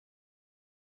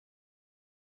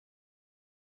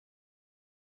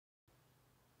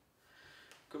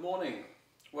Good morning.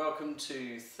 Welcome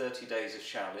to 30 Days of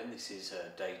Shaolin. This is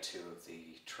day 2 of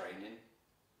the training.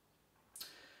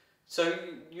 So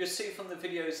you'll see from the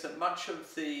videos that much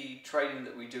of the training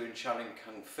that we do in Shaolin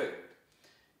Kung Fu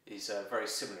is very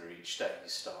similar each day. You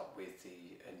start with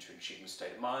the entering Qigong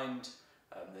state of mind,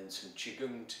 then some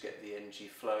Qigong to get the energy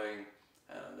flowing,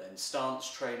 then stance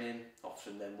training,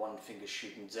 often then one Finger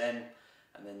Shooting Zen,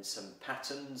 and then some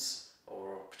patterns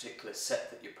or a particular set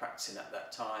that you're practicing at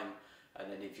that time. And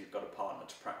then if you've got a partner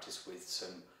to practice with,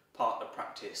 some partner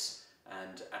practice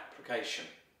and application.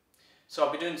 So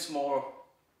I'll be doing some more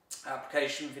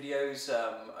application videos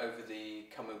over the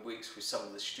coming weeks with some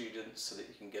of the students so that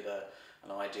you can get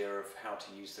an idea of how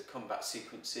to use the combat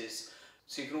sequences.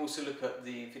 So you can also look at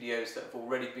the videos that have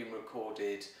already been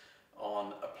recorded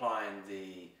on applying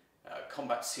the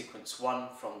combat sequence 1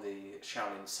 from the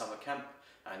Shaolin summer camp,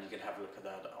 and you can have a look at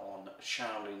that on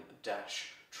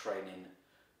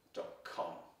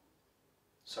Shaolin-Training.com.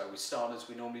 So we start as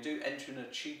we normally do, entering a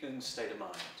Qigong state of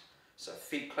mind. So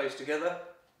feet close together,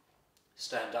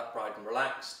 stand upright and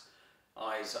relaxed,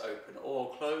 eyes open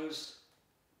or closed,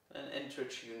 and enter a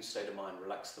Qigong state of mind.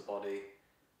 Relax the body,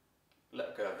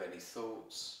 let go of any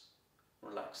thoughts,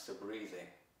 relax the breathing.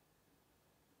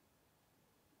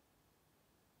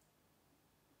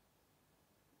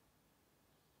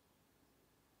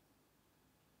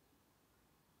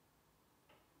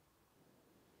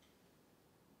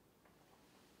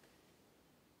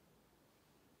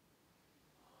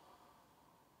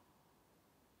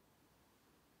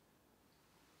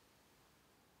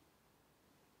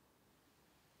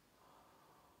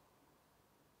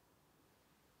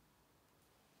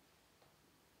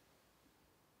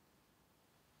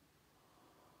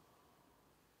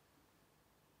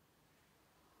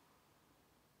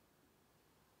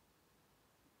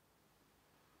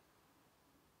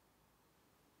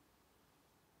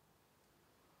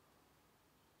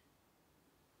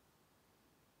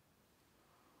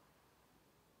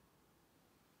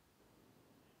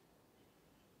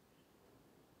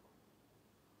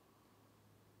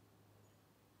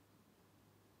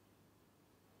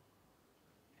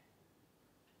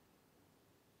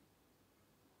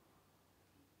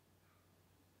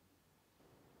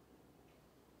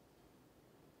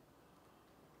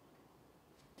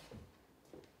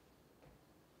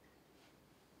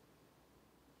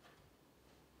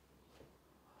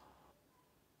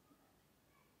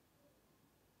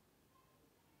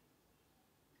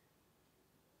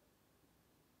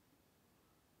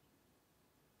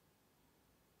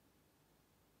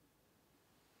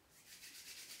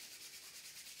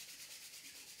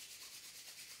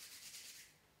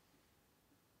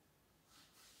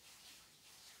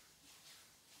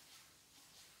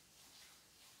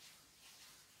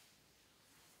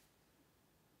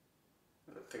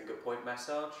 Finger point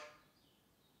massage.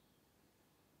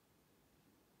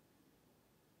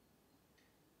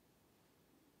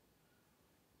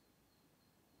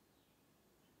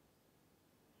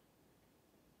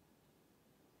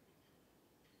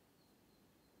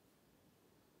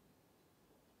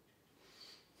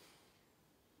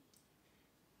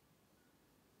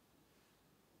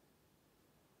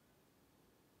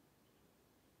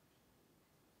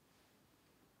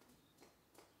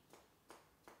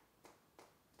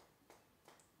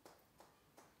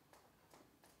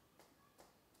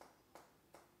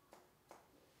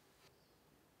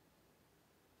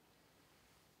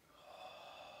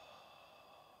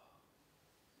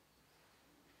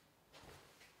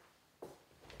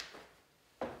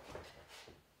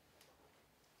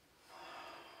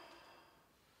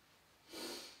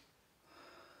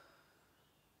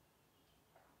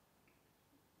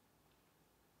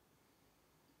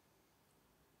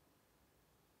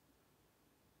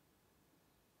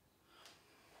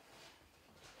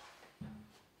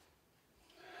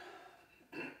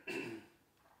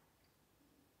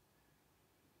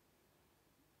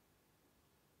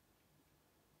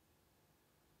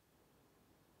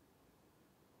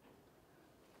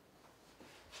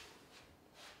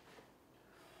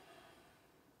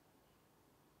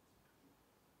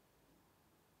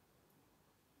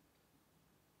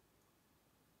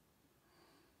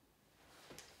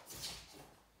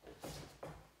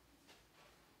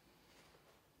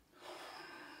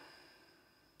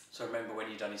 So remember, when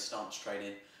you've done your stance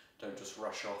training, don't just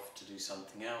rush off to do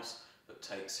something else, but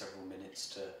take several minutes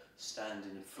to stand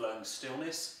in flowing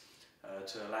stillness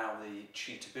to allow the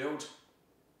chi to build.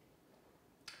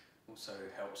 Also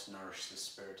helps nourish the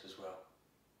spirit as well.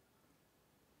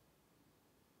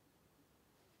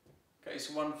 Okay,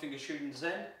 so one Finger Shooting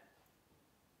Zen.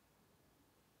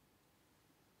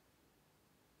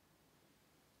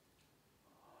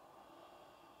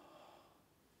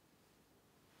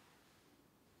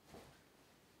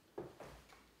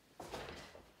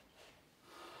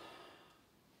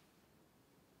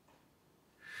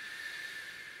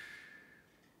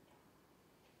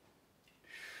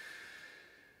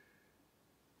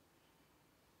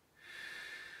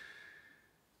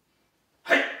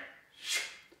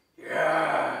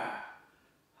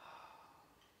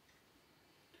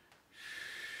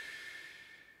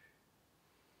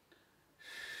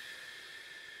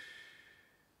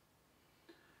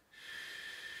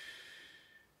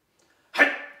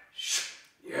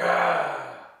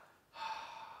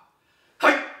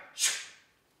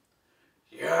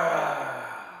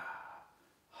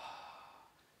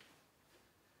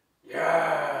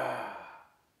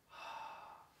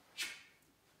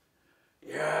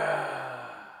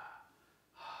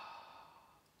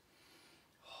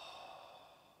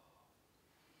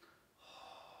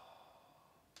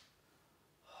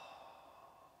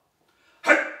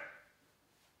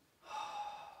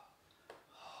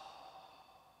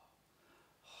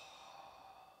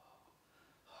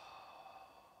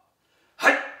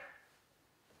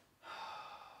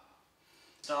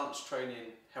 stance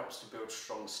training helps to build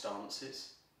strong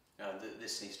stances.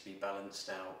 This needs to be balanced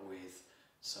out with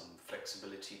some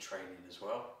flexibility training as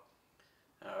well.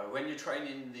 When you're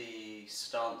training the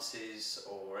stances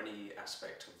or any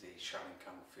aspect of the Shaolin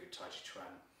Kung Fu, Tai Chi Chuan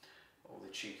or the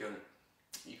Qigong,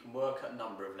 you can work at a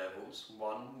number of levels.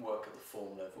 1, work at the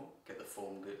form level, get the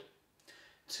form good.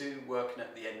 2, working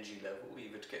at the energy level,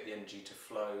 either to get the energy to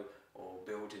flow or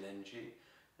build in energy.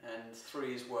 And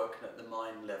 3 is working at the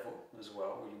mind level as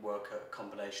well, where you work at a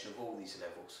combination of all these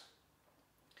levels.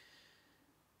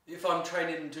 If I'm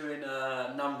training and doing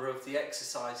a number of the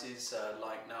exercises,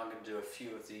 like now I'm going to do a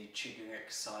few of the Qigong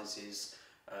exercises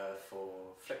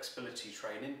for flexibility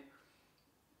training,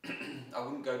 I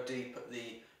wouldn't go deep at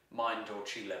the mind or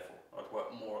Qi level. I'd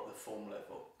work more at the form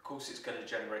level. Of course it's going to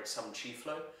generate some Qi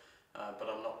flow, but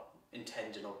I'm not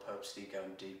intending or purposely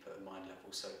going deep at the mind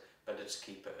level, so better to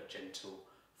keep it at a gentle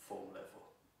form level.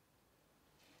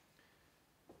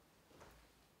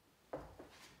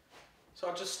 So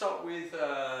I'll just start with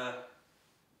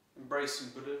embracing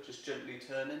Buddha, just gently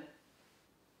turning.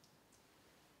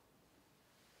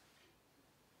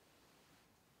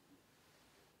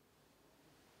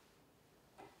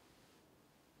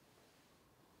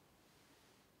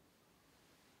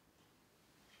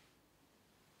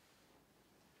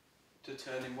 To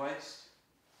turning waist.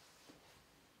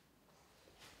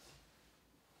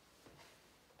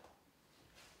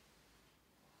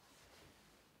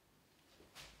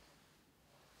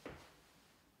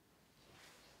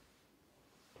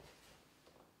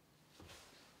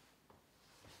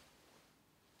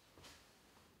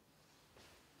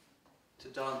 To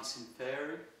dancing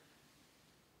fairy.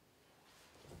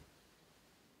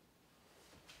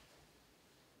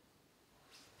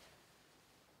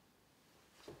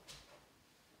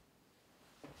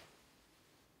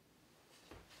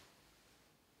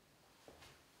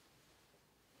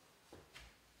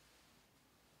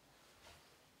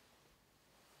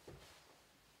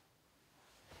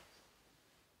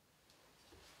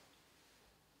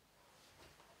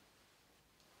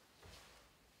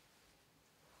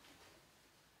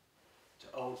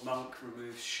 Old monk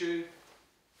removes shoe.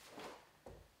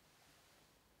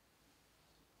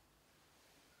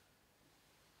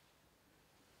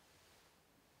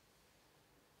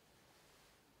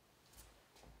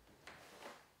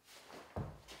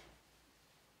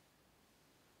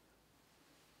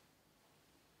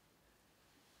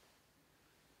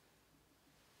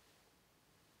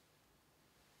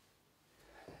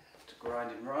 To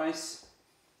grinding rice.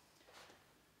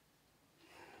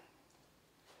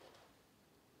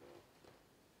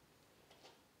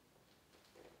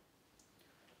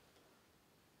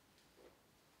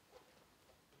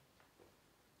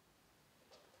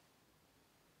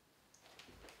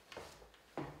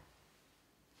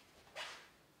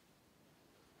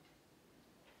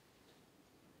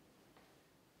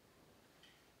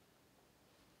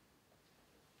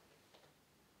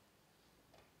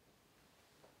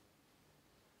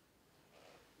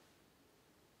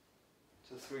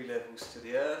 To 3 levels to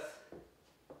the earth.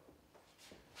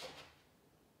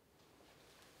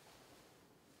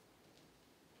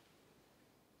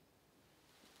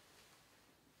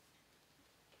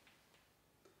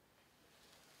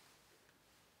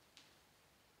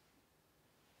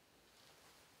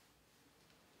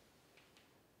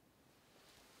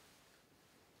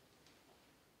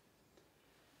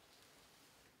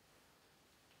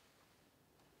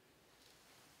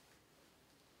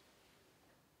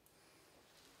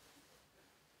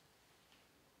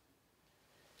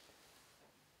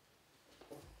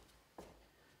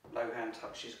 Low hand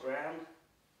touches ground.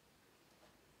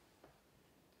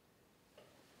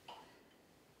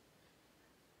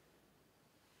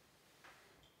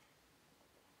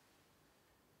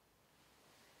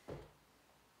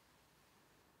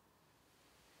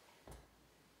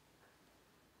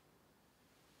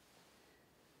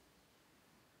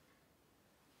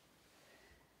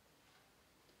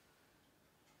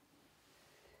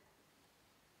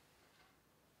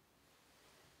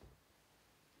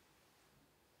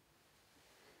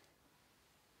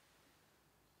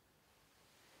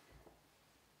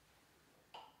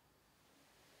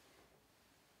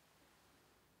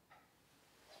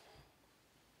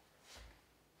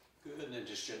 Good, and then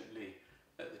just gently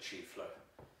let the Qi flow.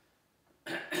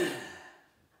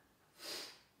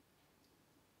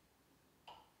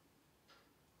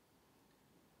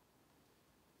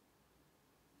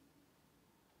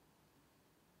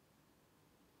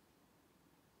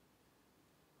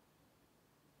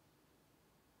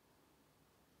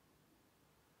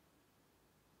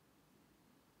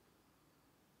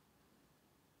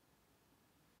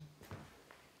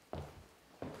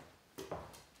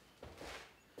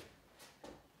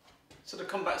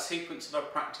 combat sequence that I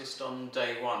practiced on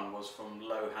day one was from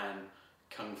Lohan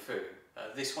Kung Fu.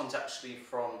 This one's actually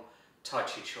from Tai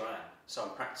Chi Chuan, so I'm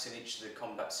practicing each of the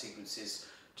combat sequences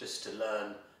just to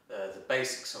learn the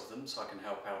basics of them so I can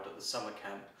help out at the summer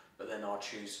camp, but then I'll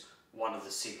choose one of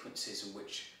the sequences in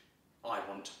which I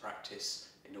want to practice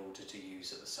in order to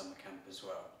use at the summer camp as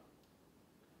well.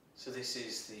 So this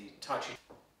is the Tai Chi.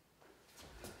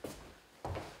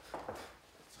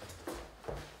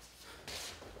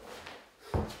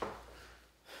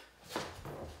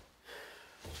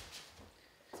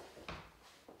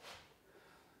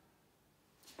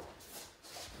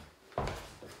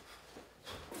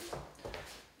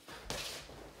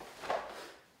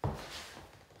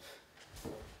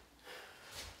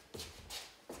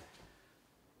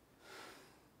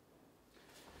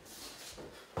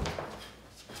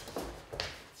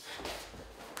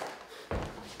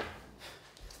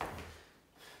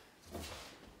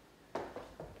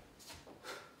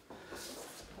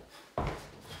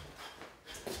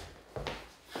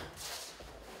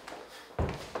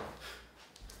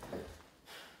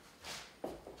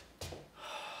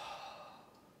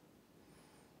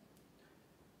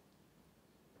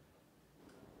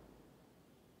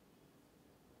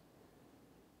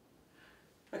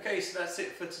 Okay, so that's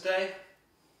it for today.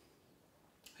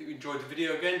 Hope you enjoyed the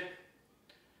video again,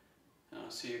 and I'll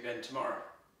see you again tomorrow.